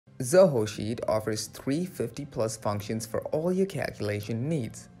Zoho Sheet offers 350 plus functions for all your calculation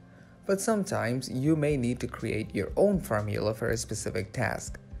needs. But sometimes you may need to create your own formula for a specific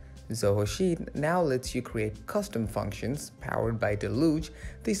task. Zoho Sheet now lets you create custom functions powered by Deluge,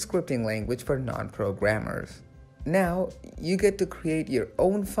 the scripting language for non-programmers. Now, you get to create your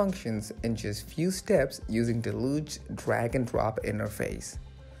own functions in just few steps using Deluge's drag-and-drop interface.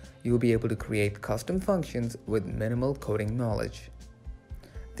 You'll be able to create custom functions with minimal coding knowledge.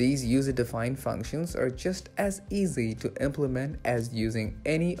 These user-defined functions are just as easy to implement as using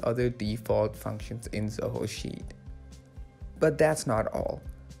any other default functions in Zoho Sheet. But that's not all.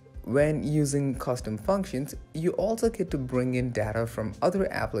 When using custom functions, you also get to bring in data from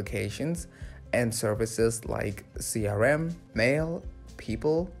other applications and services like CRM, mail,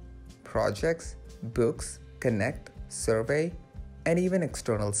 people, projects, books, connect, survey, and even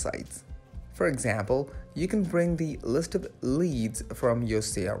external sites. For example, you can bring the list of leads from your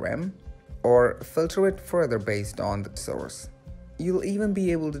CRM or filter it further based on the source. You'll even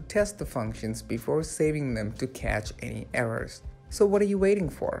be able to test the functions before saving them to catch any errors. So what are you waiting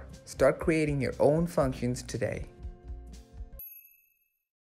for? Start creating your own functions today.